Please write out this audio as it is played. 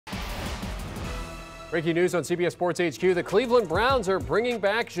Breaking news on CBS Sports HQ, the Cleveland Browns are bringing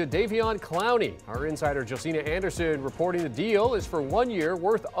back Jadeveon Clowney. Our insider Josina Anderson reporting the deal is for 1 year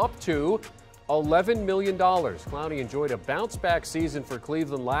worth up to $11 million. Clowney enjoyed a bounce-back season for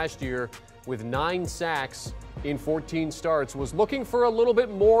Cleveland last year with 9 sacks in 14 starts. Was looking for a little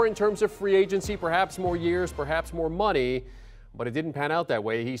bit more in terms of free agency, perhaps more years, perhaps more money, but it didn't pan out that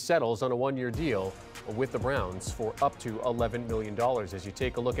way. He settles on a 1-year deal with the Browns for up to $11 million. As you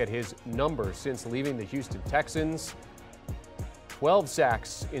take a look at his numbers since leaving the Houston Texans, 12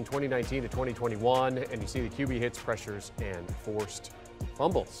 sacks in 2019 to 2021, and you see the QB hits, pressures, and forced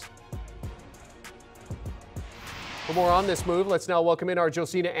fumbles. For more on this move, let's now welcome in our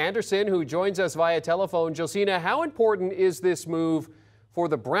Josina Anderson, who joins us via telephone. Josina, how important is this move for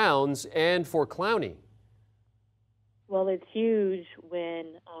the Browns and for Clowney? Well, it's huge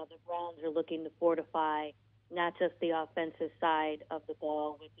when the Browns are looking to fortify not just the offensive side of the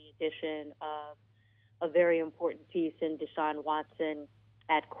ball with the addition of a very important piece in Deshaun Watson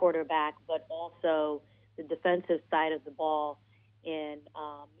at quarterback, but also the defensive side of the ball in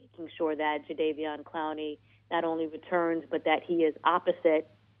making sure that Jadeveon Clowney not only returns, but that he is opposite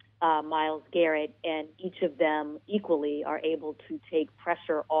Myles Garrett, and each of them equally are able to take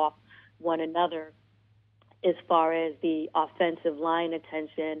pressure off one another as far as the offensive line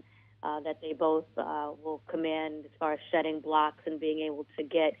attention that they both will command as far as shedding blocks and being able to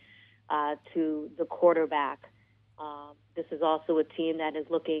get to the quarterback. This is also a team that is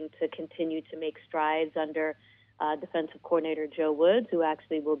looking to continue to make strides under defensive coordinator Joe Woods, who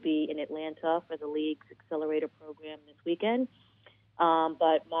actually will be in Atlanta for the league's accelerator program this weekend.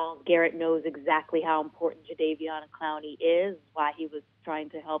 But Myles Garrett knows exactly how important Jadeveon Clowney is, why he was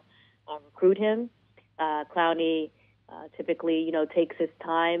trying to help recruit him. Clowney typically, takes his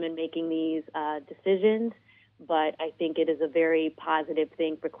time in making these decisions, but I think it is a very positive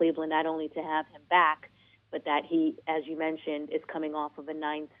thing for Cleveland not only to have him back, but that he, as you mentioned, is coming off of a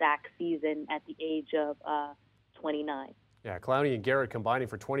 9-sack season at the age of 29. Yeah, Clowney and Garrett combining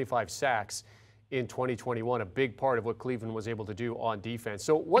for 25 sacks in 2021, a big part of what Cleveland was able to do on defense.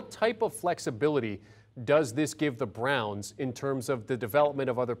 So what type of flexibility does this give the Browns in terms of the development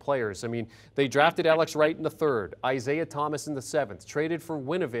of other players? I mean, they drafted Alex Wright in the 3rd, Isaiah Thomas in the 7th, traded for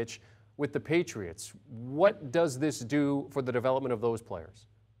Winovich with the Patriots. What does this do for the development of those players?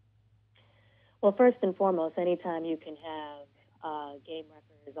 Well, first and foremost, anytime you can have game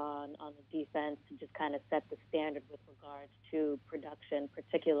records on the defense to just kind of set the standard with regards to production,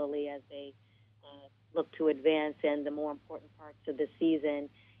 particularly as they look to advance in the more important parts of the season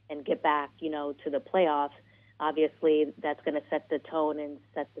and get back, to the playoffs, obviously that's going to set the tone and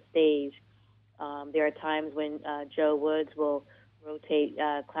set the stage. There are times when Joe Woods will rotate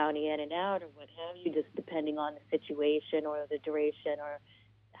Clowney in and out or what have you, just depending on the situation or the duration or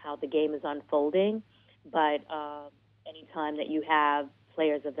how the game is unfolding. But anytime that you have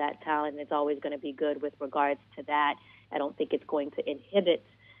players of that talent, it's always going to be good with regards to that. I don't think it's going to inhibit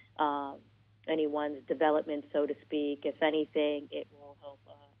anyone's development, so to speak. If anything, it will help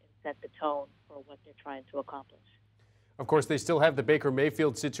set the tone for what they're trying to accomplish. Of course, they still have the Baker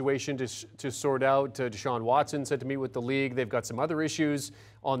Mayfield situation to sort out. Deshaun Watson said to meet with the league. They've got some other issues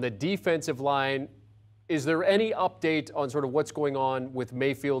on the defensive line. Is there any update on sort of what's going on with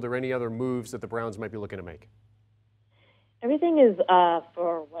Mayfield or any other moves that the Browns might be looking to make? Everything is,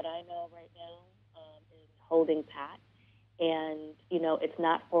 for what I know right now, is holding pat. And, it's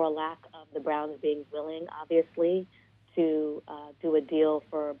not for a lack of the Browns being willing, obviously, to do a deal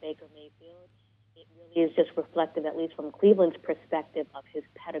for Baker Mayfield. It really is just reflective, at least from Cleveland's perspective, of his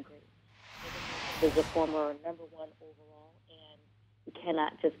pedigree. He's a former #1 overall, and you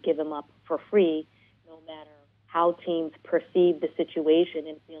cannot just give him up for free, no matter how teams perceive the situation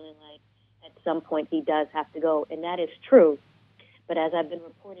and feeling like at some point he does have to go. And that is true. But as I've been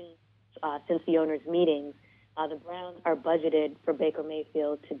reporting since the owners' meetings, the Browns are budgeted for Baker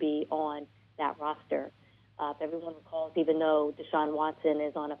Mayfield to be on that roster. If everyone recalls, even though Deshaun Watson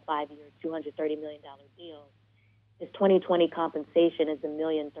is on a 5-year, $230 million deal, his 2020 compensation is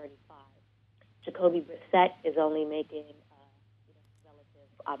 $1,035,000. Jacoby Brissett is only making, relative,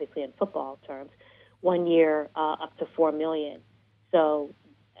 obviously in football terms, 1 year up to $4 million. So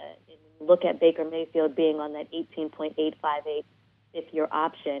when you look at Baker Mayfield being on that $18.858 fifth-year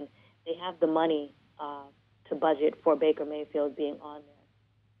option, they have the money to budget for Baker Mayfield being on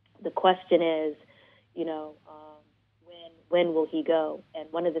there. The question is, when will he go?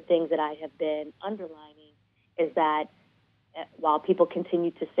 And one of the things that I have been underlining is that while people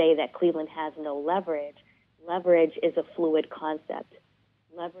continue to say that Cleveland has no leverage, leverage is a fluid concept.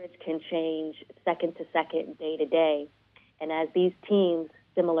 Leverage can change second to second, day to day. And as these teams,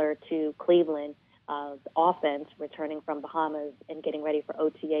 similar to Cleveland, offense returning from Bahamas and getting ready for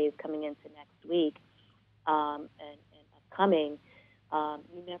OTAs coming into next week and upcoming,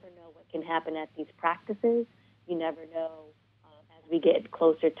 you never know what can happen at these practices. You never know as we get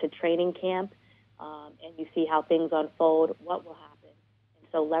closer to training camp and you see how things unfold, what will happen. And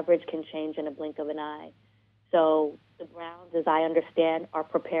so leverage can change in a blink of an eye. So the Browns, as I understand, are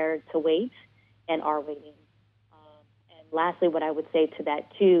prepared to wait and are waiting. And lastly, what I would say to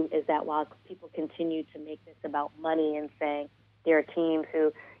that, too, is that while people continue to make this about money and saying there are teams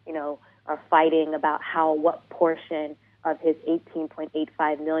who, are fighting about what portion of his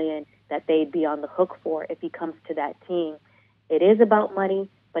 $18.85 million that they'd be on the hook for if he comes to that team, it is about money,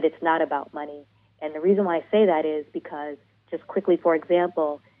 but it's not about money. And the reason why I say that is because, just quickly, for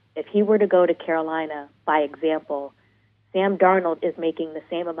example, if he were to go to Carolina, by example, Sam Darnold is making the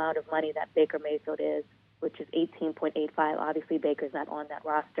same amount of money that Baker Mayfield is, which is $18.85. Obviously, Baker's not on that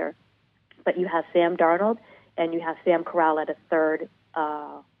roster. But you have Sam Darnold and you have Sam Corral at a third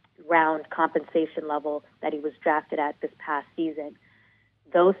round compensation level that he was drafted at this past season.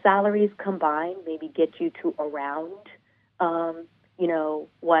 Those salaries combined maybe get you to around,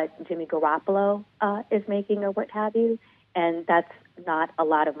 what Jimmy Garoppolo is making or what have you. And that's not a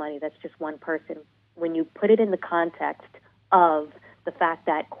lot of money. That's just one person. When you put it in the context of the fact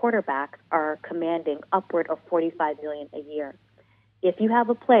that quarterbacks are commanding upward of $45 million a year. If you have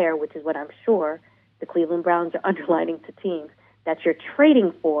a player, which is what I'm sure the Cleveland Browns are underlining to teams, that you're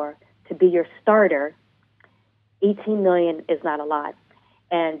trading for to be your starter, $18 million is not a lot.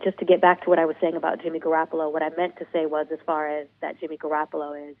 And just to get back to what I was saying about Jimmy Garoppolo, what I meant to say was, as far as that Jimmy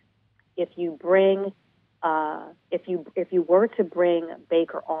Garoppolo is, if you were to bring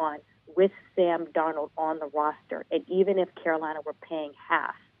Baker on with Sam Darnold on the roster, and even if Carolina were paying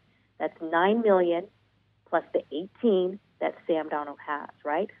half, that's $9 million plus the 18 that Sam Darnold has,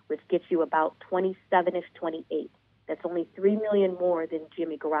 right? Which gets you about 27-ish, 28. That's only $3 million more than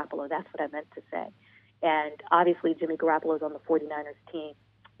Jimmy Garoppolo. That's what I meant to say. And obviously, Jimmy Garoppolo is on the 49ers team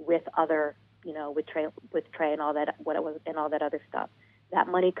with other, with Trey and all that, and all that other stuff. That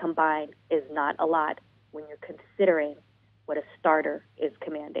money combined is not a lot when you're considering what a starter is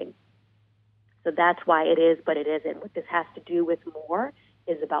commanding. So that's why it is, but it isn't. What this has to do with more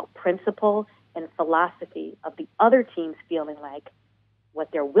is about principle and philosophy of the other teams feeling like what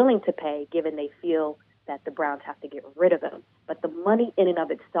they're willing to pay, given they feel that the Browns have to get rid of him. But the money in and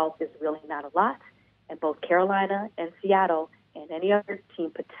of itself is really not a lot, and both Carolina and Seattle and any other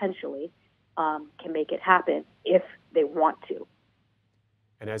team potentially can make it happen if they want to.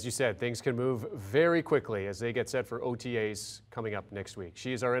 And as you said, things can move very quickly as they get set for OTAs coming up next week.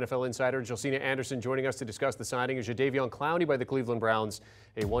 She is our NFL insider, Josina Anderson, joining us to discuss the signing of Jadeveon Clowney by the Cleveland Browns,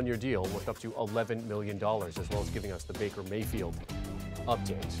 a one-year deal worth up to $11 million, as well as giving us the Baker Mayfield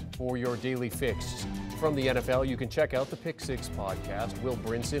update. For your daily fix from the NFL, you can check out the Pick Six podcast. Will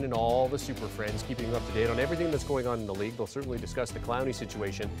Brinson and all the Super Friends keeping you up to date on everything that's going on in the league. They'll certainly discuss the Clowney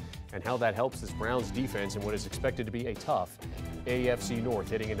situation and how that helps this Browns defense in what is expected to be a tough AFC North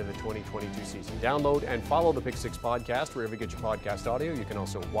heading into the 2022 season. Download and follow the Pick Six podcast wherever you get your podcast audio. You can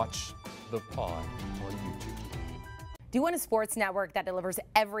also watch the pod on YouTube. Do you want a sports network that delivers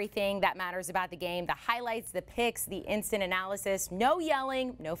everything that matters about the game? The highlights, the picks, the instant analysis, no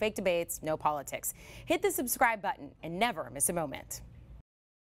yelling, no fake debates, no politics. Hit the subscribe button and never miss a moment.